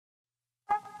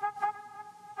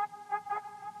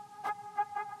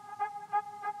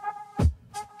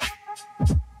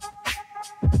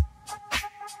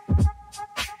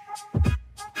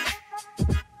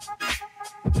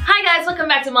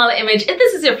to Model Image. If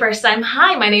this is your first time,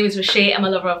 hi, my name is RUSHAE. I'm a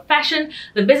lover of fashion,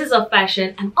 the business of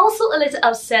fashion, and also a little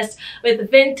obsessed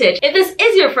with vintage. If this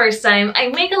is your first time, I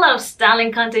make a lot of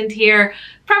styling content here,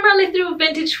 primarily through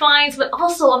vintage finds, but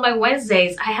also on my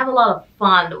Wednesdays, I have a lot of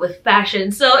fun with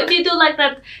fashion. So if you do like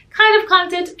that kind of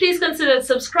content, please consider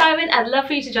subscribing. I'd love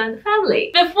for you to join the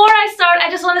family. Before I start, I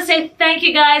just want to say thank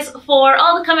you guys for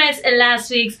all the comments in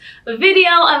last week's video.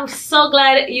 I'm so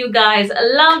glad you guys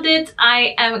loved it.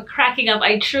 I am cracking up.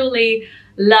 I truly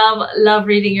love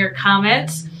reading your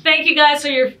comments. Thank you guys for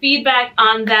your feedback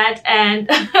on that, and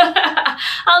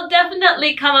I'll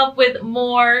definitely come up with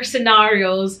more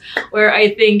scenarios where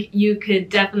I think you could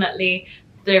definitely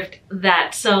thrift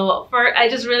that. So I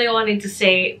just really wanted to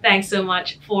say thanks so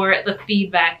much for the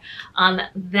feedback on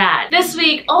that. This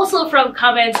week, also from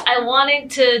comments, I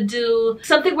wanted to do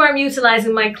something where I'm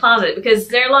utilizing my closet, because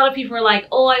there are a lot of people who are like,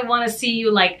 oh, I want to see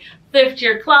you like thrift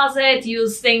your closet,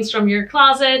 use things from your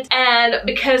closet. And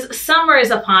because summer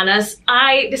is upon us,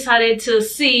 I decided to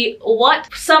see what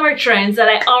summer trends that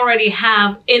I already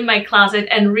have in my closet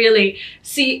and really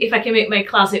see if I can make my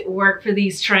closet work for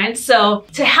these trends. So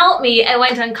to help me, I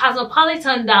went on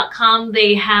Cosmopolitan.com.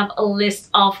 They have a list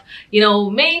of,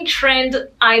 main trend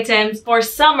items for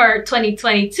summer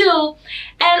 2022.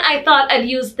 And I thought I'd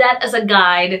use that as a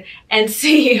guide and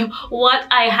see what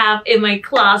I have in my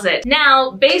closet.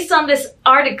 Now, based on this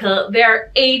article, there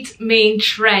are 8 main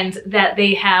trends that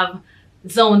they have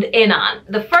zoned in on.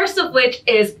 The first of which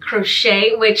is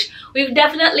crochet, which we've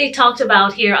definitely talked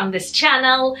about here on this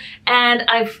channel. And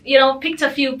I've, picked a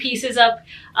few pieces up.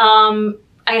 I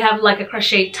have like a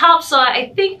crochet top, so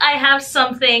I think I have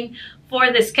something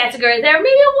for this category. There may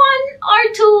be 1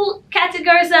 or 2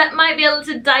 categories that might be a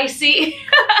little dicey,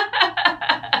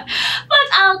 but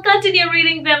I'll continue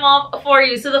reading them off for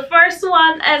you. So the first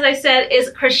one, as I said,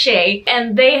 is crochet,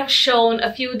 and they have shown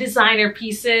a few designer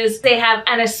pieces. They have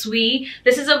Anna Sui.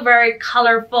 This is a very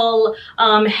colorful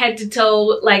head to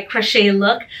toe like crochet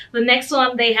look. The next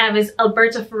one they have is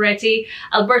Alberta Ferretti.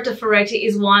 Alberta Ferretti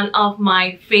is one of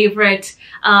my favorite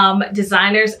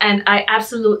designers, and I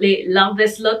absolutely love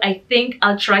this look. I think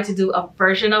I'll try to do a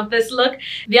version of this look.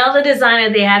 The other designer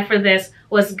they had for this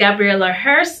was Gabriela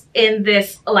Hearst in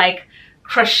this like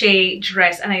crochet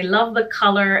dress, and I love the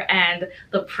color and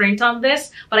the print on this,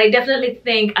 but I definitely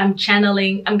think I'm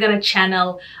gonna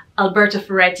channel Alberta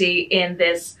Ferretti in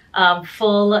this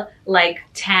full like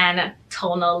tan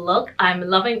tonal look.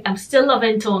 I'm still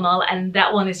loving tonal, and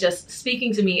that one is just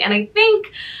speaking to me, and I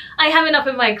think I have enough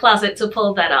in my closet to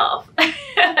pull that off.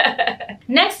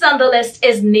 Next on the list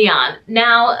is neon.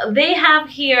 Now they have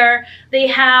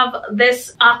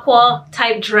this aqua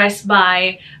type dress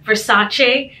by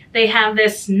Versace. They have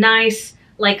this nice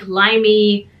like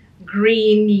limey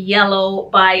green yellow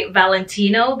by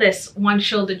Valentino, this one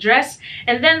shoulder dress.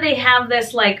 And then they have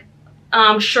this like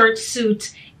short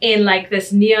suit in like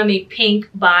this neon-y pink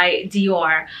by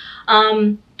Dior.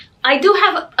 I do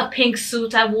have a pink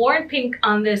suit. I've worn pink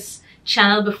on this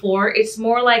channel before. It's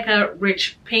more like a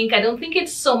rich pink. I don't think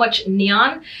it's so much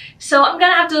neon. So I'm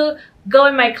gonna have to go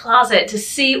in my closet to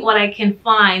see what I can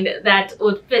find that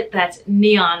would fit that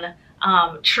neon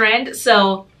trend.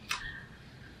 So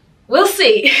we'll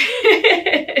see.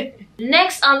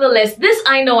 Next on the list, this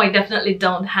I know I definitely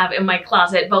don't have in my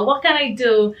closet, but what can I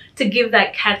do to give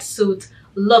that cat suit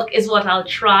look is what I'll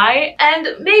try,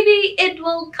 and maybe it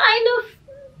will kind of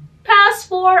pass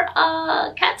for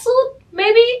a cat suit,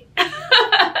 maybe.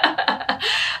 But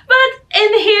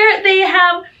in here they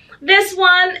have this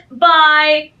one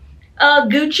by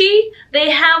Gucci, they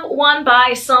have one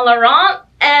by Saint Laurent,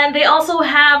 and they also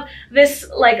have this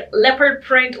like leopard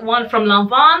print one from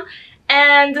Lanvin.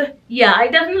 And yeah, I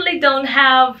definitely don't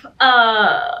have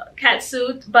a cat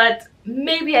suit, but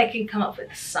maybe I can come up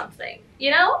with something,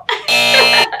 Next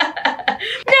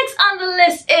on the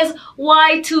list is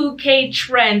Y2K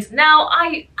trends. Now,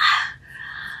 I'm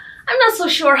not so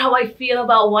sure how I feel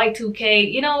about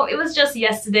Y2K. It was just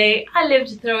yesterday. I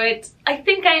lived through it. I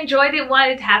think I enjoyed it while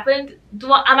it happened.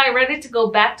 Am I ready to go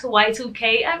back to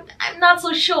Y2K? I'm not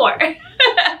so sure.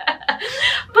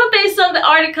 But based on the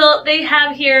article, they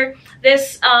have here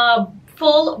this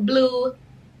full blue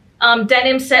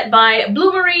denim set by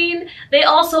Blue Marine. They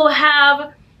also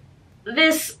have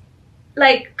this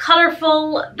like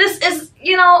colorful, this is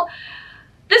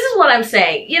what I'm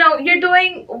saying. You're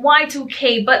doing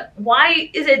Y2K, but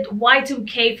why is it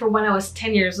Y2K for when I was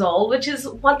 10 years old? Which is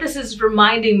what this is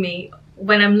reminding me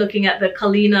when I'm looking at the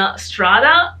Kalina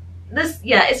Strada.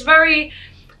 It's very,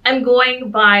 I'm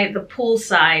going by the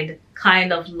poolside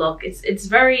kind of look. It's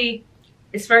very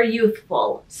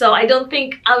youthful. So I don't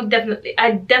think I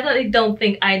definitely don't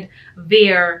think I'd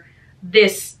wear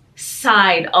this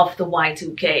side of the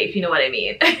Y2K, if you know what I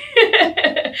mean.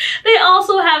 They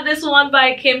also have this one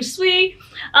by Kim Sui.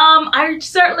 I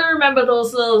certainly remember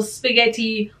those little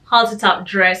spaghetti halter top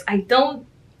dress. I don't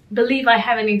believe I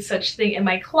have any such thing in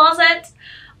my closet,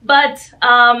 but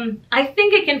I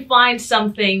think I can find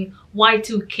something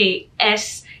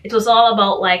Y2K-esque. It was all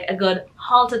about like a good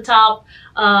halter top.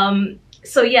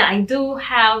 So yeah,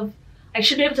 I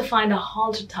should be able to find a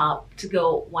halter top to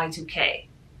go Y2K.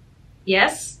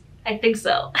 Yes, I think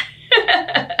so.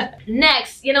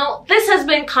 Next, you know, this has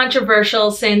been controversial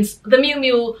since the Miu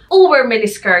Miu over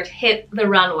miniskirt hit the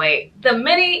runway. The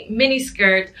mini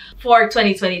skirt for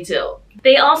 2022.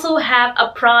 They also have a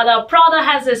Prada. Prada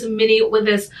has this mini with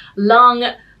this long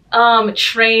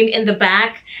train in the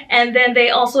back. And then they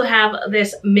also have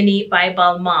this mini by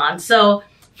Balmain. So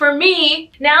for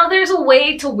me, now there's a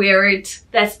way to wear it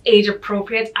that's age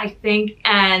appropriate, I think.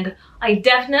 And I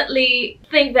definitely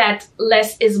think that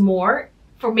less is more.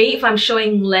 For me, if I'm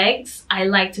showing legs, I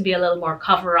like to be a little more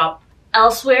cover up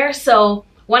elsewhere. So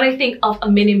when I think of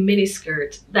a mini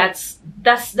skirt, that's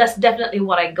definitely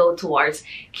what I go towards.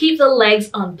 Keep the legs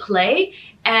on play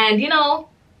and, you know,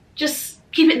 just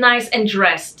keep it nice and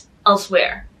dressed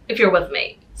elsewhere, if you're with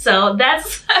me. So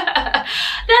that's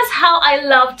that's how I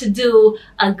love to do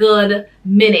a good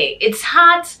mini. It's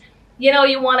hot. You know,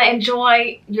 you want to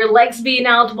enjoy your legs being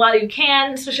out while you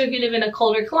can, especially if you live in a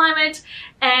colder climate.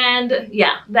 And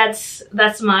yeah, that's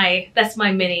my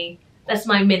mini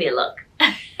look.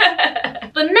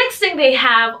 The next thing they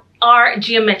have are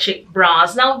geometric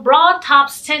bras. Now, bra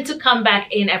tops tend to come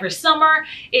back in every summer.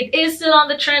 It is still on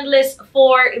the trend list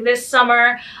for this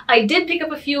summer. I did pick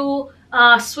up a few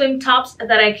swim tops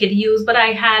that I could use, but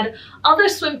I had other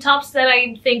swim tops that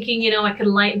I'm thinking, you know, I could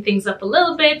lighten things up a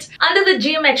little bit. Under the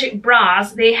geometric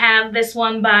bras, they have this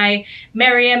one by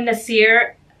Mariam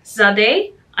Nasir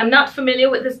Zadeh. I'm not familiar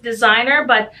with this designer,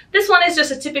 but this one is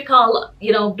just a typical,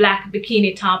 you know, black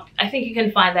bikini top. I think you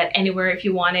can find that anywhere if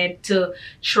you wanted to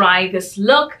try this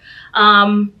look.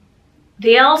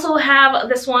 They also have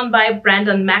this one by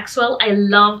Brandon Maxwell. I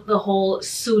love the whole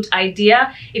suit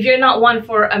idea. If you're not one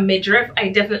for a midriff, I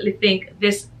definitely think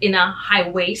this in a high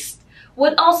waist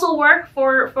would also work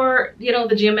for you know,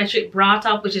 the geometric bra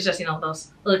top, which is just, you know,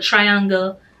 those little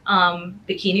triangle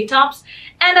bikini tops.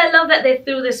 And I love that they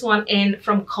threw this one in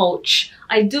from Coach.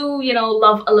 I do, you know,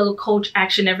 love a little Coach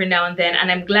action every now and then,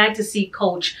 and I'm glad to see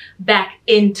Coach back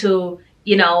into,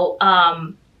 you know,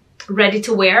 ready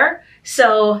to wear.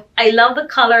 So I love the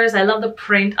colors, I love the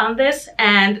print on this,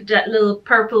 and that little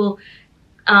purple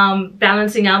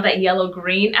balancing out that yellow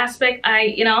green aspect. I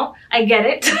get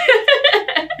it.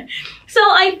 So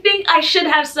I think I should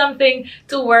have something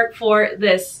to work for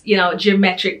this, you know,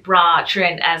 geometric bra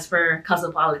trend as for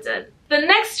Cosmopolitan. The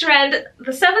next trend,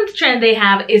 the 7th trend they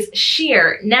have is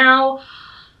sheer. Now,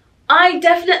 I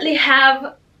definitely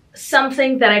have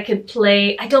something that I could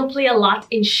play. I don't play a lot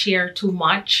in sheer too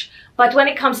much, but when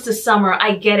it comes to summer,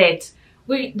 I get it.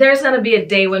 There's gonna be a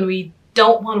day when we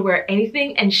don't want to wear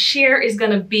anything, and sheer is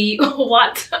gonna be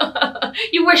what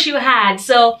you wish you had.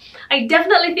 So I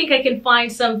definitely think I can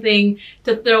find something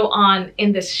to throw on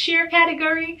in this sheer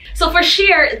category. So for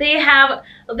sheer, they have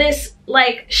this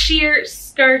like sheer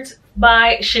skirt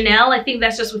by Chanel. I think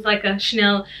that's just with like a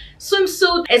Chanel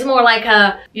swimsuit. It's more like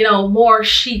a, you know, more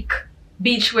chic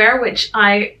beachwear, which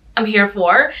I am here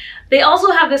for. They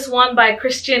also have this one by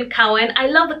Christian Cowan. I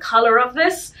love the color of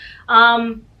this.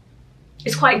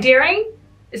 It's quite daring.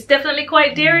 It's definitely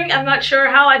quite daring. I'm not sure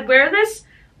how I'd wear this,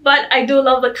 but I do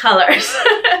love the colors.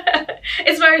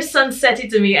 It's very sunsetty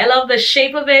to me. I love the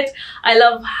shape of it. I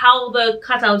love how the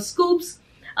cutout scoops.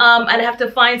 I'd have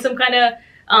to find some kind of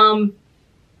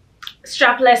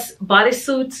strapless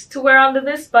bodysuit to wear under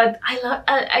this, but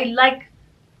I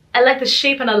like the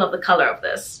shape and I love the color of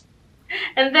this.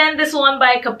 And then this one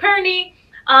by Coperni.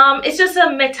 It's just a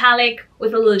metallic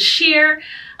with a little sheer.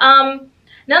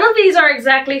 None of these are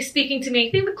exactly speaking to me.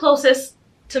 I think the closest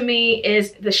to me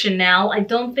is the Chanel. I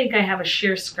don't think I have a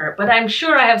sheer skirt, but I'm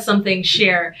sure I have something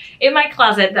sheer in my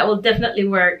closet that will definitely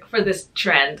work for this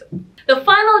trend. The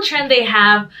final trend they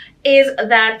have is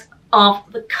that of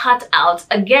the cutouts.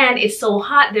 Again, it's so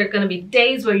hot. There are going to be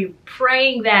days where you're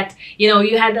praying that, you know,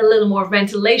 you had a little more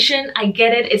ventilation. I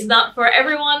get it. It's not for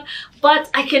everyone, but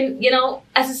I can, you know,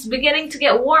 as it's beginning to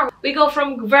get warm, we go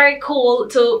from very cool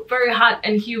to very hot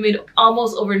and humid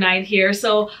almost overnight here.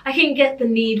 So I can get the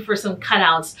need for some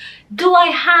cutouts. Do I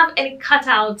have any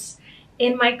cutouts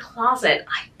in my closet?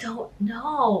 I don't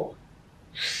know.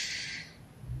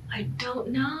 I don't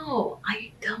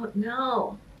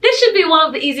know. This should be one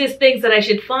of the easiest things that I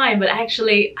should find, but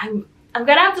actually I'm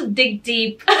gonna have to dig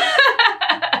deep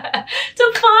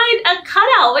to find a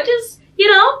cutout, which is, you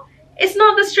know, it's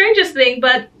not the strangest thing,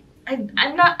 but I'm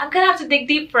gonna have to dig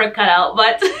deep for a cutout.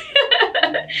 But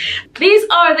these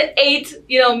are the 8,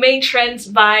 you know, main trends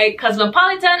by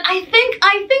Cosmopolitan. I think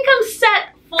I'm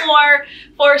set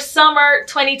for summer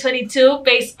 2022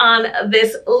 based on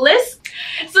this list.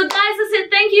 So guys, that's it.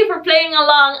 Thank you for playing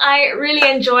along. I really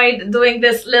enjoyed doing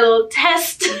this little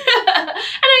test. And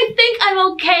I think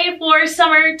I'm okay for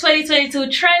summer 2022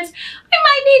 trends. I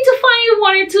might need to find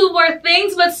 1 or 2 more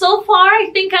things, but so far I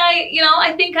think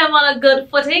I'm on a good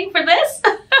footing for this.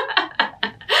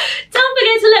 Don't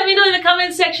forget to let me know in the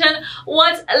comment section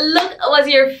what look was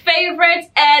your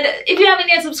favorite, and if you haven't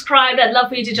yet subscribed, I'd love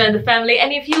for you to join the family.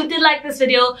 And if you did like this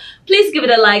video, please give it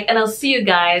a like, and I'll see you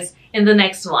guys in the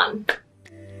next one.